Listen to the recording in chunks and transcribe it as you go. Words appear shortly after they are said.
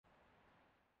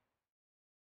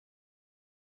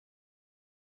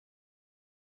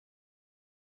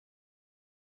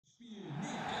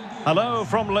Hello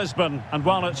from Lisbon, and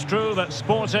while it's true that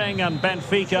Sporting and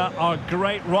Benfica are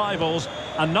great rivals,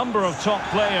 a number of top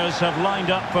players have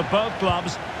lined up for both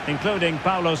clubs, including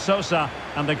Paulo Sousa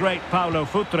and the great Paulo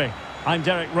Futre. I'm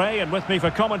Derek Ray, and with me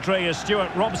for commentary is Stuart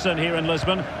Robson here in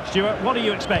Lisbon. Stuart, what are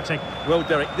you expecting? Well,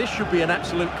 Derek, this should be an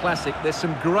absolute classic. There's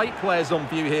some great players on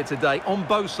view here today, on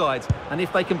both sides, and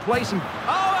if they can play some...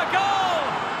 Oh, a goal!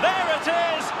 There it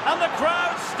is, and the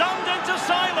crowd stunned into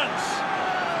silence.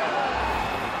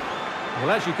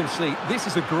 Well, as you can see, this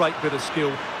is a great bit of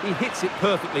skill. He hits it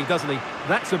perfectly, doesn't he?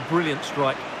 That's a brilliant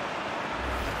strike.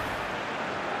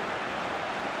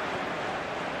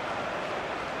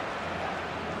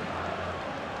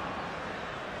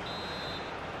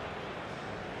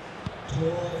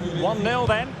 One 1-0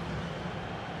 then.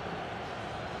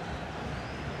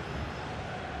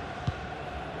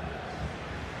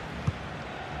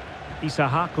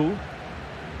 Isahaku.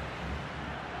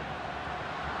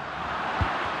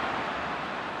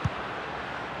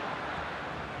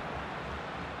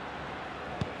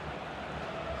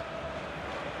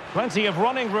 Plenty of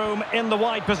running room in the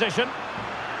wide position.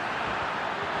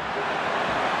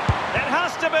 It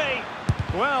has to be.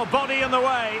 Well, body in the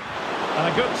way. And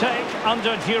a good take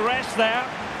under duress there.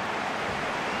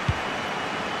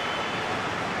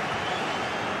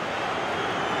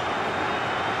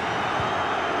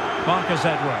 Marcus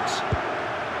Edwards.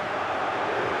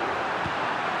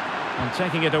 And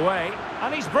taking it away.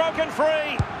 And he's broken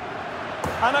free.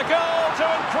 And a goal to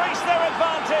increase their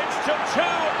advantage to 2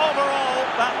 overall.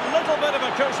 That little bit of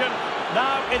a cushion.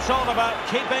 Now it's all about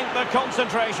keeping the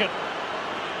concentration.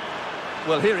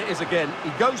 Well, here it is again.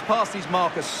 He goes past his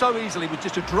marker so easily with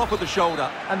just a drop of the shoulder.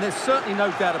 And there's certainly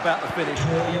no doubt about the finish.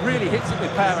 He really hits it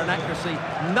with power and accuracy.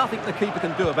 Nothing the keeper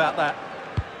can do about that.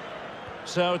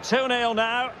 So 2-0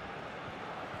 now.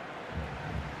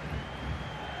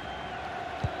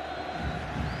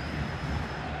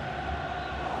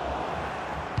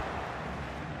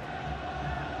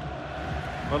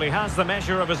 Well, he has the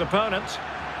measure of his opponent.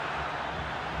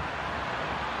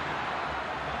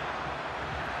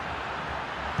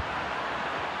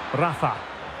 Rafa.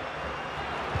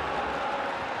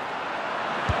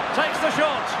 Takes the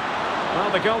shot.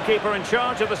 Well, the goalkeeper in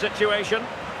charge of the situation.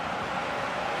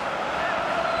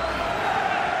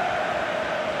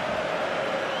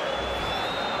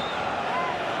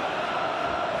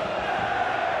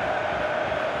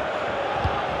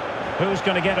 Who's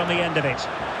going to get on the end of it?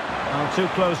 Well, too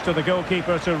close to the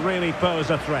goalkeeper to really pose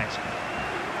a threat.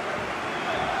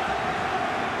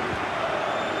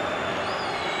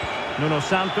 Nuno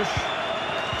Santos.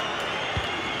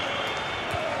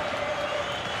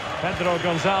 Pedro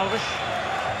Gonçalves.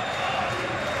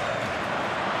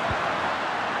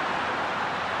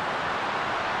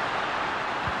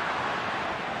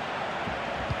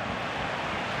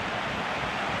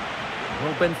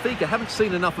 Well, Benfica haven't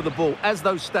seen enough of the ball, as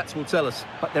those stats will tell us.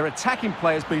 But their attacking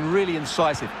play has been really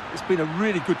incisive. It's been a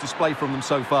really good display from them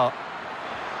so far.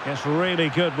 Yes, really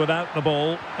good without the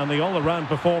ball, and the all-around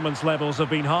performance levels have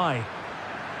been high.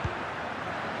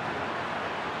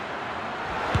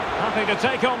 Happy to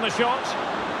take on the shot.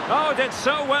 Oh, did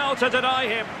so well to deny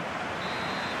him.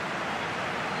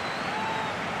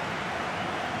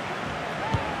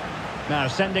 Now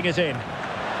sending it in.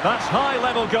 That's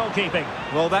high-level goalkeeping.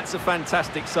 Well, that's a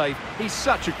fantastic save. He's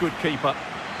such a good keeper.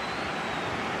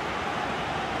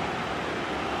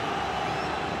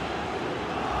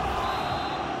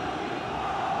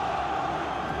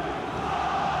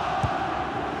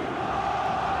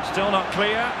 Still not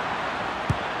clear.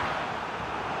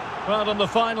 Well, on the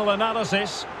final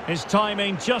analysis, his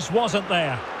timing just wasn't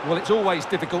there. Well, it's always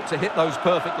difficult to hit those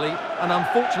perfectly, and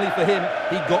unfortunately for him,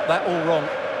 he got that all wrong.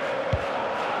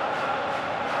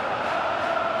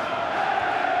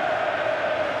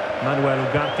 Manuel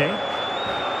Ugarte.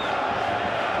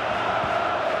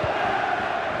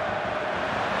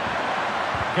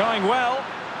 Going well.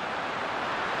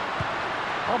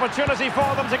 Opportunity for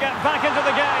them to get back into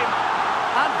the game.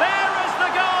 And there is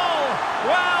the goal!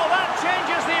 Well, that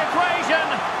changes the equation,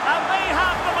 and they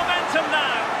have the momentum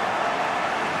now.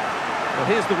 Well,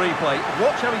 here's the replay.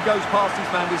 Watch how he goes past his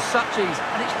man with such ease,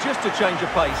 and it's just a change of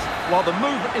pace. While the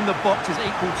movement in the box is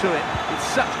equal to it, it's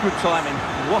such good timing.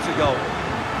 What a goal.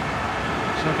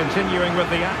 So continuing with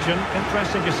the action,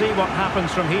 interesting to see what happens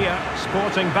from here.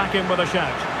 Sporting back in with a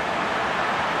shout.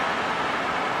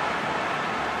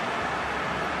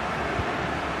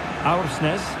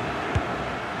 Aursnes.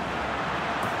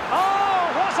 Oh,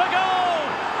 what a goal!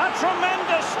 A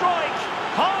tremendous strike.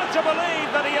 Hard to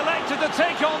believe that he elected to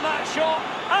take on that shot.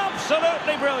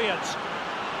 Absolutely brilliant.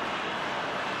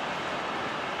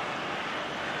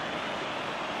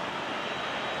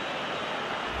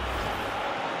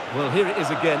 Well, here it is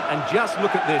again, and just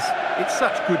look at this. It's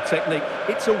such good technique.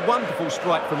 It's a wonderful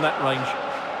strike from that range.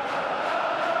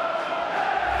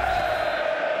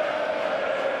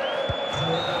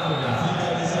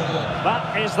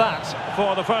 That is that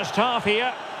for the first half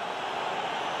here.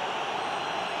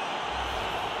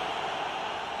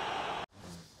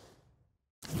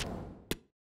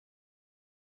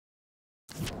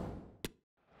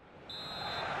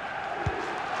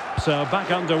 So back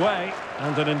underway,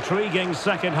 and an intriguing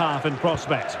second half in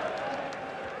prospect.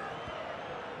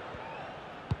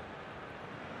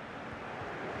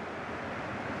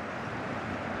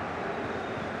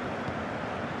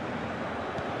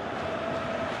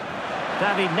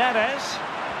 David Neres.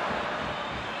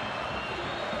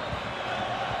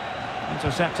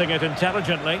 Intercepting it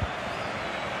intelligently.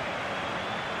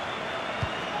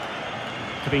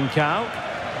 Trincao.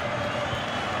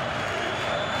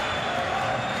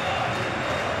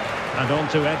 And on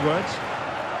to Edwards.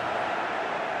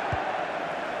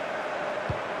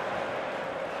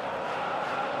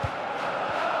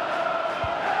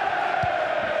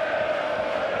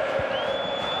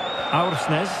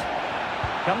 Aursnes.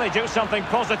 Can they do something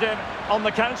positive on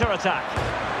the counter-attack?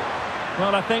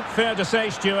 Well, I think fair to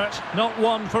say, Stuart, not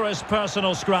one for his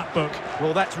personal scrapbook.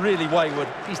 Well, that's really wayward.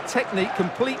 His technique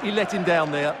completely let him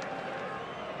down there.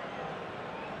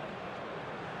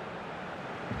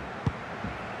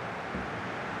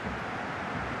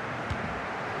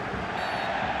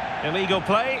 Illegal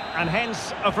play, and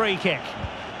hence a free kick.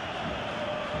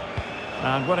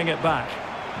 And winning it back.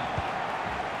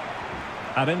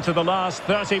 And into the last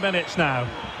 30 minutes now.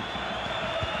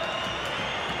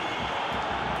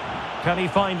 Can he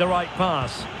find the right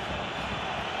pass?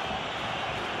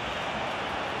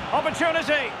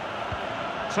 Opportunity!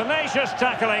 Tenacious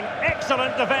tackling,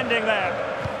 excellent defending there.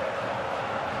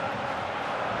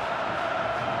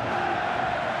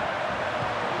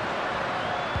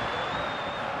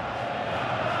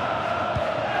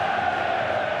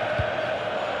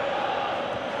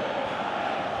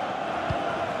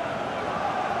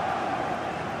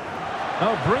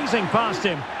 Oh, breezing past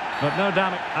him, but no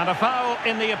damage. And a foul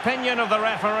in the opinion of the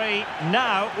referee.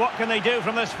 Now, what can they do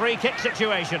from this free kick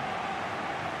situation?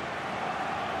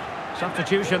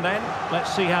 Substitution then.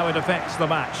 Let's see how it affects the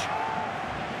match.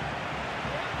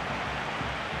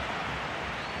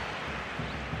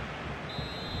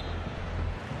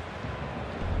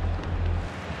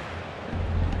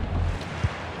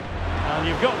 And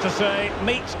you've got to say,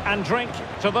 meat and drink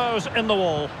to those in the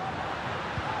wall.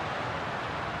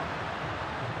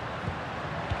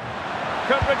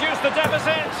 Could reduce the deficit,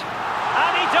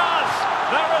 and he does.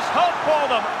 There is hope for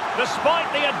them, despite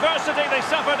the adversity they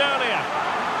suffered earlier.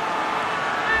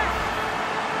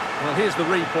 Well, here's the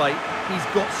replay. He's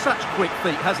got such quick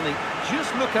feet, hasn't he?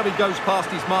 Just look how he goes past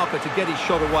his marker to get his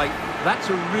shot away. That's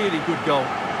a really good goal.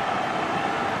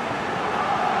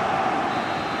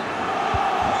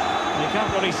 You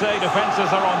can't really say defences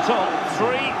are on top.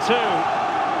 3-2.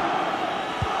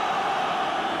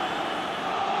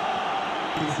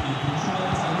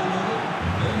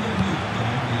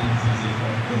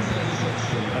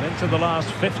 And into the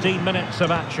last 15 minutes of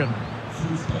action.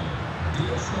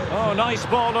 Oh, nice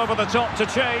ball over the top to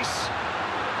chase.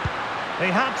 He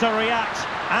had to react,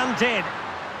 and did.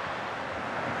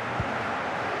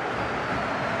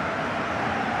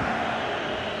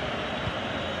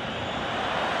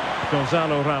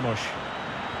 Gonzalo Ramos.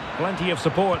 Plenty of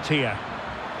support here.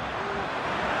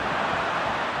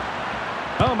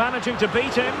 Oh, managing to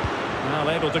beat him. Well,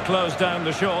 able to close down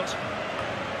the shot.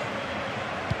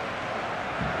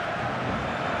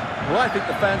 Well, I think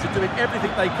the fans are doing everything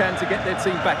they can to get their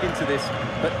team back into this.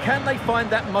 But can they find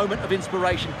that moment of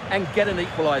inspiration and get an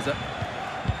equaliser?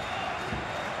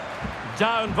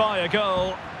 Down by a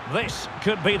goal. This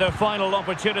could be their final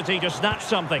opportunity to snatch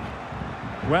something.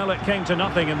 Well, it came to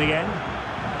nothing in the end.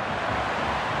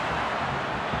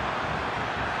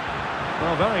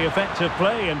 Well, very effective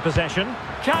play in possession.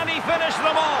 Can he finish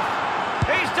them off?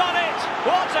 He's done it!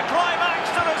 What a climax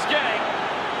to this game!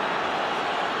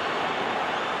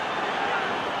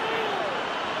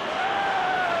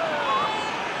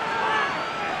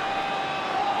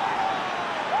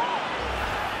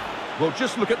 Well,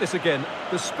 just look at this again.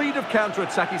 The speed of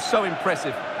counter-attack is so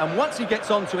impressive. And once he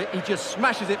gets onto it, he just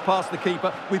smashes it past the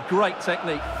keeper with great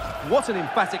technique. What an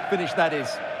emphatic finish that is.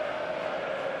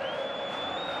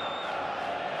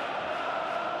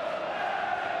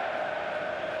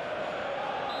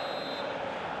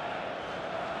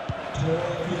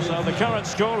 So the current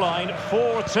scoreline,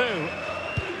 4-2.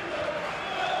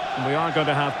 And we are going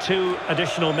to have 2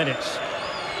 additional minutes.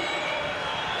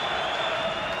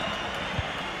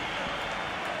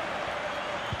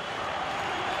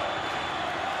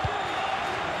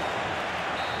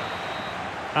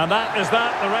 And that is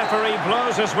that. The referee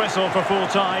blows his whistle for full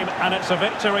time, and it's a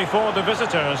victory for the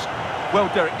visitors. Well,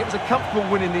 Derek, it was a comfortable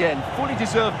win in the end. Fully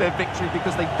deserved their victory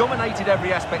because they dominated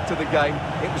every aspect of the game.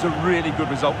 It was a really good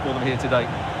result for them here today.